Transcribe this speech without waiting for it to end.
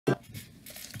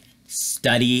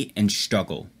Study and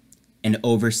Struggle, an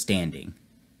Overstanding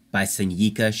by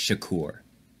Sanyika Shakur.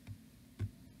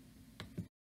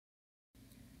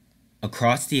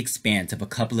 Across the expanse of a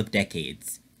couple of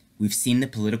decades, we've seen the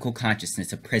political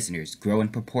consciousness of prisoners grow in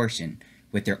proportion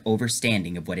with their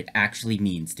overstanding of what it actually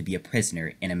means to be a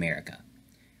prisoner in America,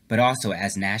 but also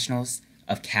as nationals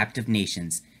of captive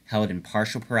nations held in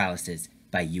partial paralysis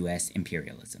by U.S.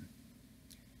 imperialism.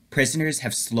 Prisoners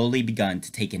have slowly begun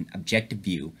to take an objective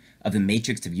view of the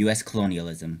matrix of U.S.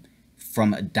 colonialism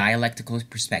from a dialectical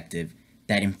perspective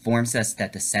that informs us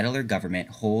that the settler government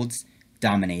holds,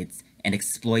 dominates, and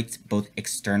exploits both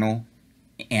external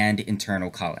and internal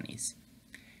colonies,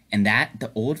 and that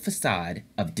the old facade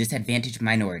of disadvantaged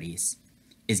minorities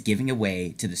is giving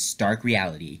way to the stark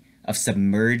reality of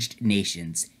submerged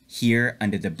nations here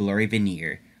under the blurry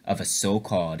veneer of a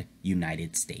so-called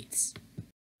United States.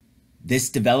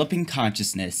 This developing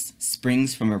consciousness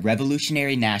springs from a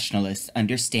revolutionary nationalist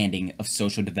understanding of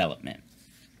social development.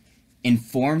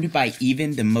 Informed by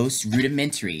even the most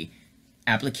rudimentary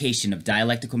application of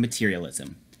dialectical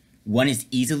materialism, one is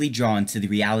easily drawn to the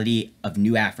reality of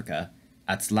New Africa,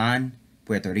 Aztlan,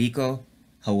 Puerto Rico,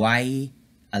 Hawaii,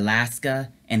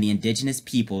 Alaska, and the indigenous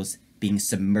peoples being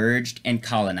submerged and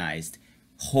colonized,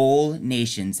 whole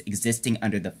nations existing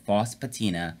under the false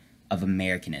patina of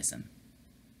Americanism.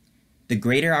 The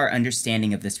greater our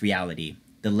understanding of this reality,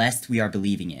 the less we are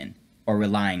believing in, or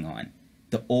relying on,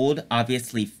 the old,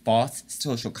 obviously false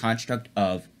social construct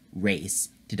of race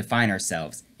to define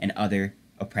ourselves and other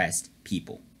oppressed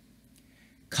people.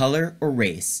 Color or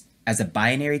race, as a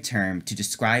binary term to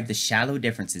describe the shallow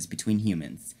differences between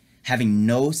humans, having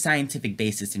no scientific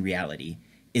basis in reality,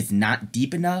 is not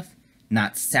deep enough,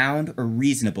 not sound or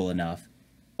reasonable enough,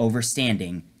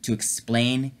 overstanding to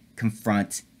explain,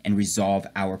 confront, and resolve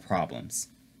our problems.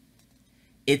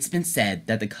 It's been said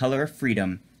that the color of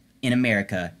freedom in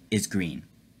America is green.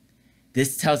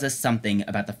 This tells us something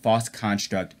about the false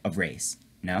construct of race,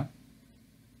 no?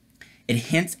 It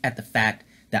hints at the fact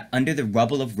that under the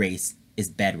rubble of race is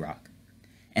bedrock,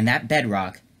 and that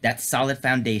bedrock, that solid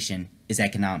foundation, is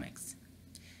economics,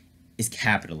 is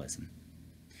capitalism.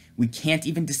 We can't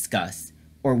even discuss,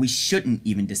 or we shouldn't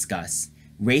even discuss,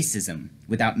 racism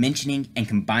without mentioning and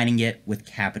combining it with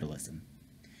capitalism.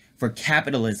 For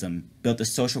capitalism built a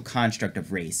social construct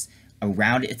of race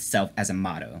around itself as a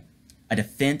motto, a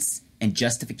defense and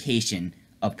justification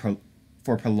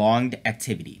for prolonged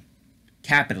activity.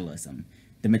 Capitalism,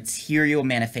 the material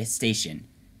manifestation,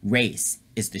 race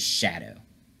is the shadow,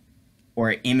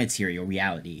 or immaterial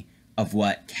reality of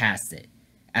what casts it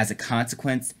as a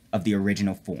consequence of the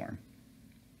original form.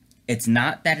 It's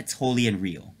not that it's wholly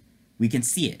unreal. We can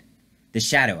see it, the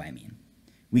shadow, I mean.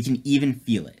 We can even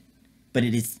feel it, but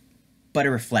it is but a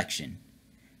reflection.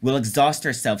 We'll exhaust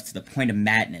ourselves to the point of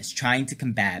madness trying to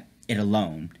combat it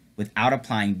alone without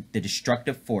applying the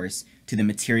destructive force to the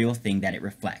material thing that it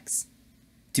reflects.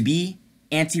 To be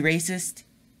anti-racist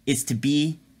is to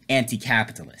be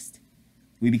anti-capitalist.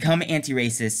 We become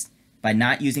anti-racist by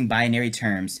not using binary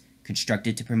terms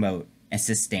constructed to promote and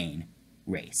sustain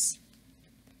race.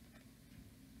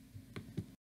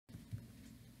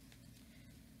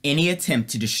 Any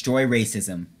attempt to destroy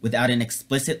racism without an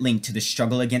explicit link to the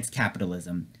struggle against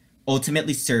capitalism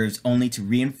ultimately serves only to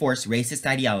reinforce racist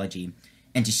ideology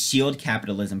and to shield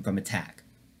capitalism from attack.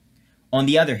 On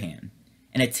the other hand,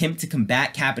 an attempt to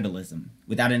combat capitalism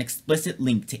without an explicit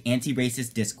link to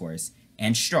anti-racist discourse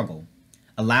and struggle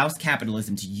allows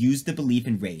capitalism to use the belief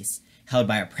in race held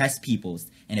by oppressed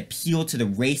peoples and appeal to the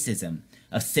racism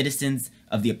of citizens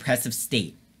of the oppressive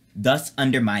state, thus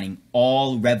undermining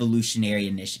all revolutionary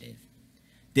initiative.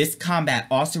 This combat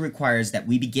also requires that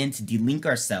we begin to delink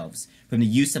ourselves from the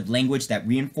use of language that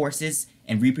reinforces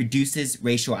and reproduces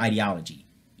racial ideology,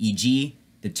 e.g.,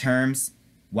 the terms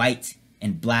white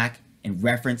and black in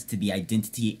reference to the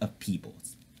identity of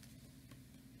peoples.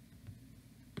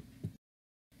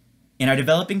 In our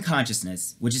developing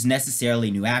consciousness, which is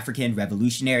necessarily New African,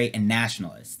 revolutionary, and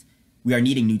nationalist, we are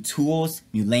needing new tools,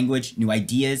 new language, new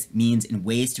ideas, means, and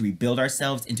ways to rebuild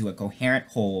ourselves into a coherent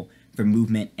whole for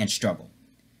movement and struggle.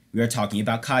 We are talking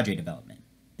about cadre development.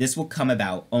 This will come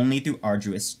about only through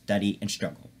arduous study and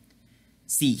struggle.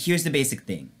 See, here's the basic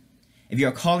thing. If you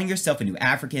are calling yourself a New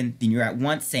African, then you're at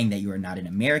once saying that you are not an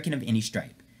American of any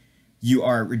stripe. You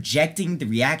are rejecting the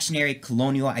reactionary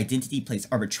colonial identity placed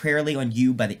arbitrarily on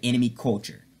you by the enemy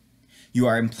culture. You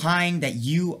are implying that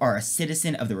you are a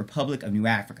citizen of the Republic of New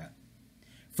Afrika.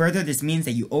 Further, this means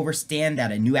that you understand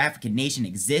that a New African nation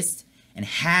exists and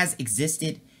has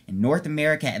existed in North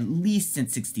America at least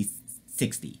since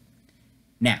 1660.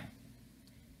 Now,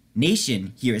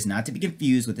 nation here is not to be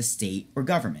confused with a state or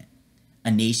government.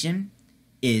 A nation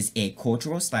is a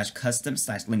cultural / custom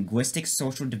 / linguistic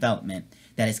social development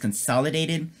that is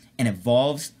consolidated and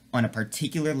evolves on a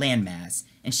particular landmass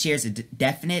and shares a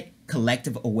definite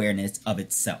collective awareness of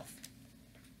itself.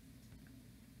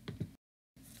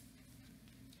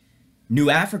 New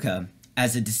Afrika,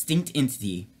 as a distinct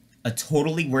entity, a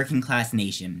totally working class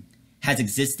nation, has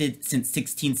existed since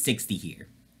 1660 here.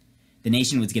 The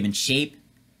nation was given shape,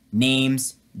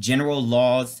 names, general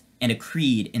laws, and a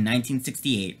creed in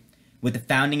 1968 with the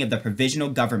founding of the provisional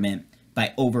government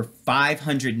by over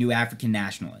 500 New African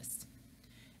nationalists.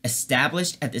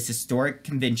 Established at this historic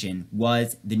convention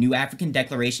was the New African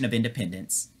Declaration of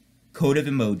Independence, Code of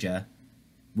Umoja,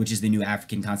 which is the New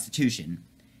African Constitution,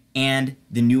 and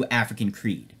the New African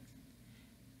Creed.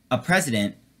 A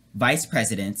president, vice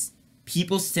presidents,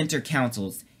 People's Center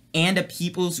Councils, and a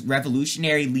People's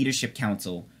Revolutionary Leadership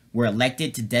Council were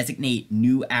elected to designate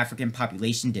new African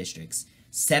population districts,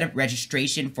 set up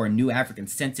registration for a new African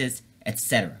census,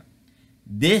 etc.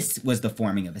 This was the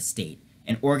forming of a state,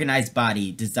 an organized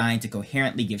body designed to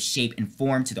coherently give shape and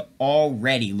form to the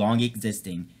already long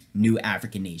existing new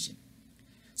African nation.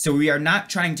 So we are not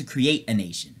trying to create a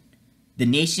nation. The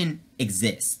nation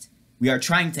exists. We are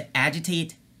trying to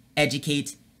agitate,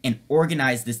 educate, and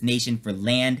organize this nation for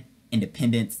land,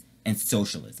 independence, and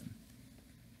socialism.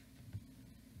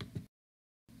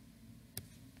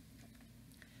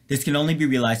 This can only be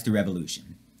realized through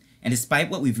revolution. And despite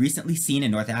what we've recently seen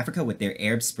in North Africa with their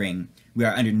Arab Spring, we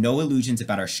are under no illusions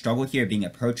about our struggle here being a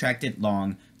protracted,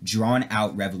 long,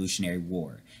 drawn-out revolutionary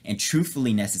war, and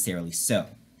truthfully necessarily so.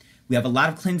 We have a lot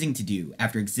of cleansing to do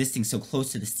after existing so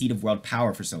close to the seat of world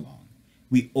power for so long.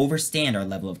 We overstand our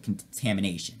level of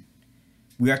contamination.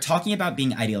 We are talking about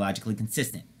being ideologically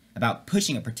consistent, about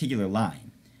pushing a particular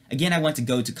line. Again, I want to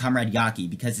go to Comrade Yaki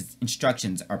because his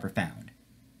instructions are profound.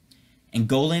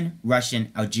 Angolan,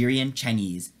 Russian, Algerian,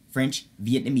 Chinese, French,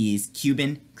 Vietnamese,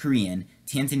 Cuban, Korean,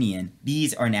 Tanzanian,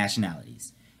 these are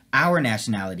nationalities. Our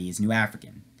nationality is New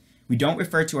African. We don't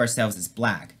refer to ourselves as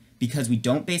black because we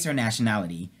don't base our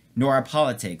nationality nor our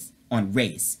politics on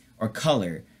race or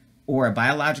color or a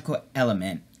biological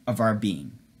element of our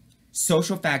being.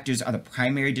 Social factors are the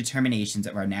primary determinations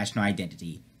of our national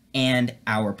identity and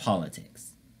our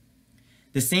politics.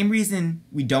 The same reason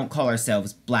we don't call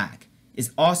ourselves black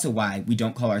is also why we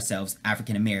don't call ourselves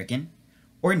African American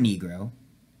or Negro,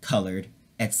 colored,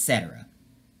 etc.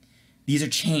 These are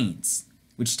chains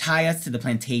which tie us to the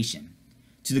plantation,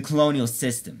 to the colonial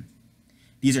system.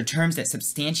 These are terms that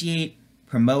substantiate,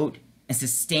 promote, and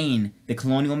sustain the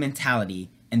colonial mentality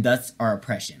and thus our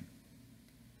oppression.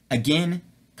 Again,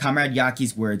 Comrade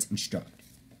Yaki's words instruct.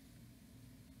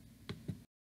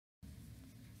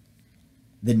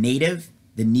 The native,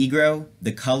 the Negro,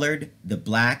 the colored, the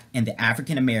black, and the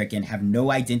African American have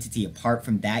no identity apart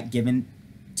from that given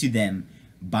to them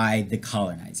by the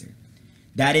colonizer.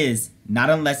 That is, not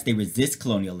unless they resist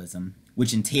colonialism,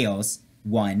 which entails,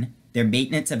 1, their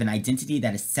maintenance of an identity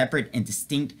that is separate and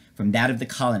distinct from that of the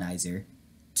colonizer.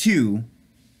 2,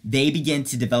 they begin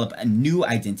to develop a new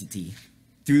identity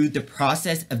through the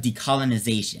process of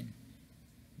decolonization.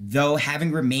 Though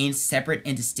having remained separate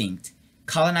and distinct,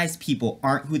 colonized people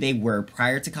aren't who they were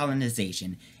prior to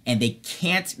colonization, and they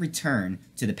can't return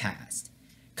to the past.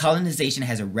 Colonization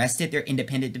has arrested their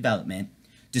independent development,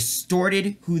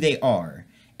 distorted who they are,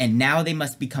 and now they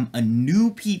must become a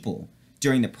new people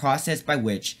during the process by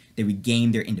which they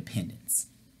regain their independence.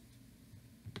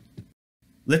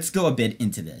 Let's go a bit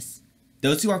into this.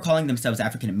 Those who are calling themselves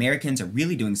African Americans are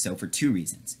really doing so for 2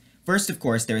 reasons. First, of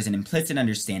course, there is an implicit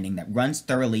understanding that runs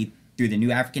thoroughly through the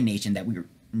new African nation that we are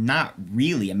not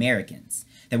really Americans,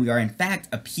 that we are in fact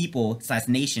a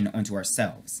people/nation unto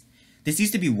ourselves. This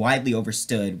used to be widely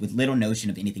understood with little notion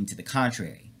of anything to the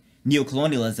contrary.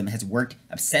 Neo-colonialism has worked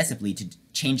obsessively to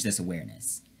change this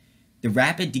awareness. The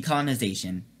rapid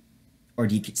decolonization, or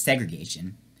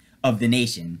desegregation, of the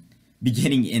nation,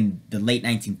 beginning in the late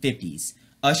 1950s,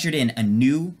 ushered in a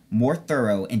new, more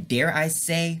thorough, and dare I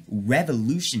say,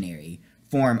 revolutionary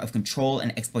form of control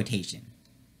and exploitation,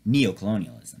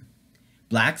 neo-colonialism.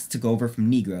 Blacks took over from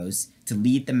Negroes to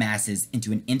lead the masses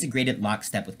into an integrated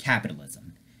lockstep with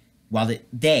capitalism, while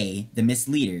the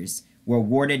misleaders, were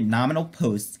awarded nominal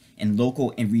posts in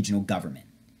local and regional government.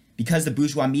 Because the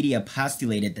bourgeois media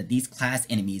postulated that these class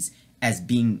enemies as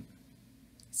being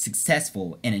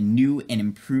successful in a new and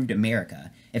improved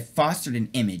America, it fostered an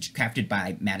image crafted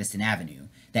by Madison Avenue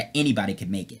that anybody could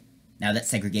make it. Now that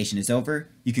segregation is over,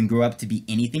 you can grow up to be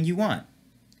anything you want.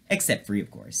 Except free,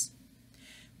 of course.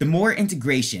 The more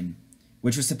integration,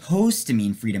 which was supposed to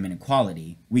mean freedom and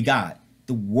equality, we got,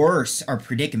 the worse our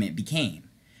predicament became.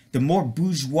 The more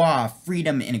bourgeois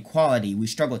freedom and equality we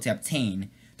struggled to obtain,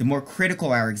 the more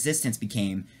critical our existence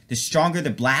became, the stronger the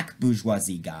black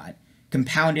bourgeoisie got,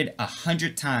 compounded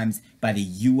 100 times by the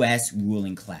U.S.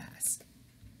 ruling class.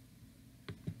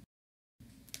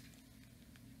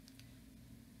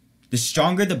 The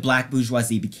stronger the black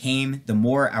bourgeoisie became, the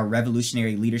more our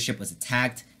revolutionary leadership was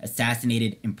attacked,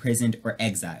 assassinated, imprisoned, or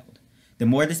exiled. The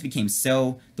more this became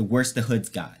so, the worse the hoods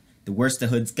got. The worse the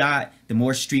hoods got, the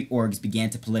more street orgs began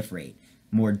to proliferate.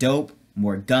 More dope,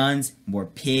 more guns, more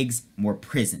pigs, more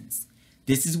prisons.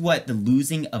 This is what the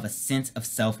losing of a sense of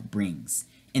self brings.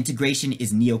 Integration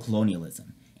is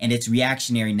neo-colonialism, and it's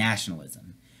reactionary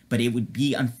nationalism. But it would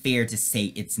be unfair to say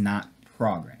it's not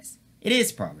progress. It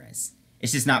is progress.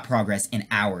 It's just not progress in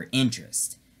our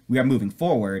interest. We are moving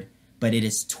forward, but it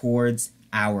is towards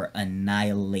our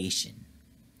annihilation.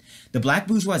 The black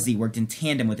bourgeoisie worked in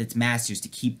tandem with its masters to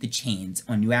keep the chains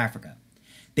on New Africa.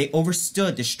 They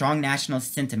overstood the strong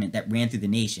nationalist sentiment that ran through the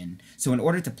nation, so in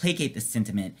order to placate this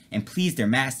sentiment and please their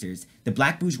masters, the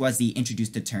black bourgeoisie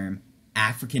introduced the term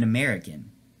African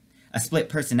American, a split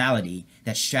personality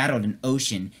that straddled an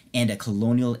ocean and a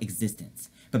colonial existence.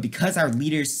 But because our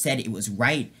leaders said it was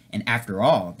right, and after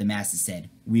all, the masses said,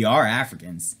 we are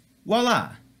Africans,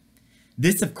 voila!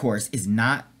 This, of course, is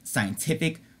not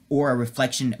scientific or a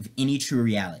reflection of any true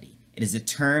reality. It is a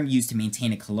term used to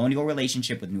maintain a colonial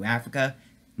relationship with New Africa,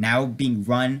 now being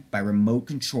run by remote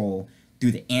control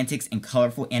through the antics and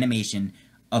colorful animation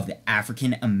of the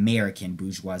African American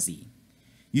bourgeoisie.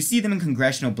 You see them in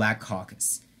Congressional Black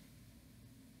Caucus,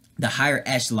 the higher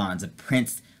echelons of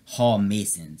Prince Hall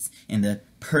Masons, in the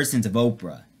persons of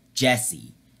Oprah,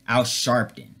 Jesse, Al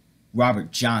Sharpton,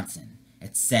 Robert Johnson,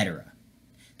 etc.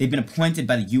 They've been appointed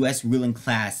by the U.S. ruling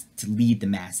class to lead the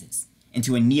masses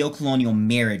into a neo-colonial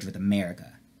marriage with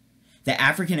America. The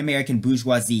African American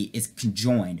bourgeoisie is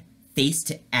conjoined face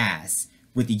to ass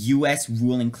with the U.S.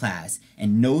 ruling class,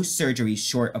 and no surgery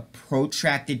short of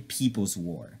protracted people's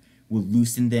war will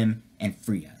loosen them and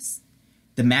free us.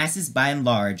 The masses, by and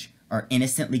large, are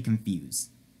innocently confused.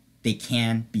 They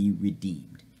can be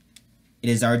redeemed. It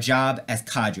is our job as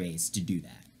cadres to do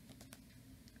that.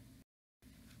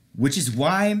 Which is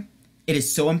why it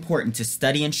is so important to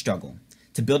study and struggle,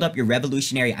 to build up your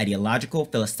revolutionary ideological,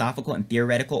 philosophical, and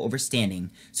theoretical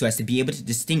understanding so as to be able to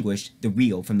distinguish the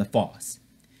real from the false,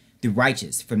 the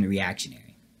righteous from the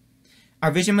reactionary.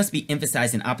 Our vision must be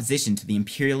emphasized in opposition to the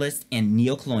imperialist and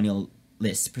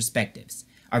neo-colonialist perspectives.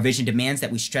 Our vision demands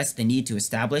that we stress the need to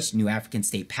establish New African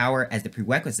state power as the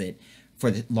prerequisite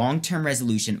for the long-term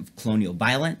resolution of colonial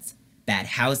violence, bad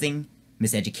housing,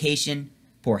 miseducation,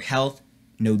 poor health,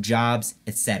 no jobs,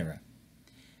 etc.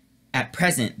 At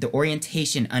present, the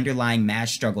orientation underlying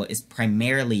mass struggle is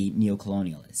primarily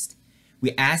neo-colonialist.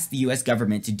 We ask the U.S.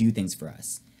 government to do things for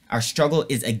us. Our struggle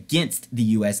is against the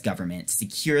U.S. government to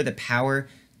secure the power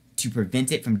to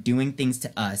prevent it from doing things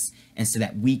to us, and so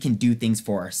that we can do things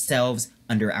for ourselves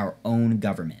under our own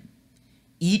government.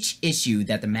 Each issue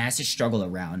that the masses struggle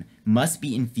around must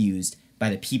be infused by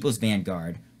the people's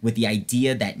vanguard with the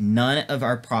idea that none of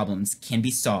our problems can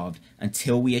be solved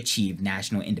until we achieve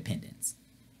national independence.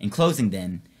 In closing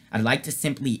then, I'd like to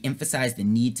simply emphasize the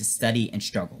need to study and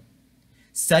struggle.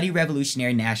 Study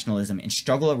revolutionary nationalism and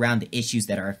struggle around the issues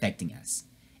that are affecting us.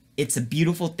 It's a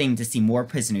beautiful thing to see more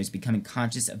prisoners becoming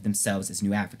conscious of themselves as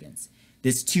New Africans.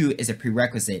 This too is a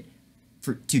prerequisite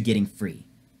to getting free.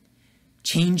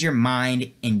 Change your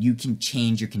mind and you can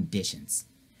change your conditions.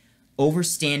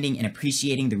 Overstanding and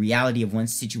appreciating the reality of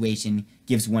one's situation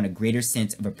gives one a greater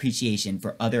sense of appreciation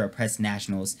for other oppressed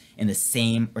nationals in the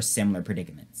same or similar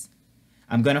predicaments.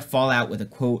 I'm going to fall out with a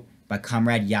quote by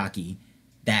Comrade Yaki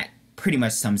that pretty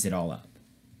much sums it all up.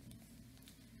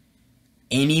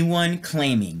 Anyone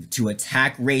claiming to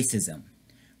attack racism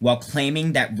while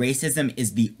claiming that racism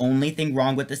is the only thing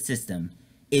wrong with the system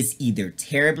is either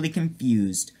terribly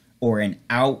confused or an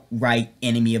outright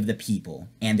enemy of the people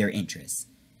and their interests.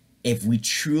 If we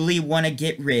truly want to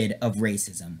get rid of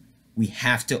racism, we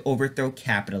have to overthrow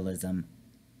capitalism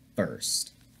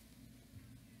first.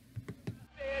 With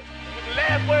the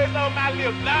last words on my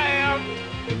lips, I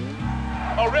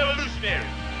am a revolutionary.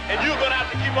 And you're going to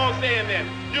have to keep on saying that.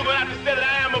 You're going to have to say that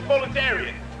I am a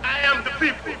proletarian. I am the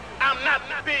people. I'm not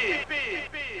the big.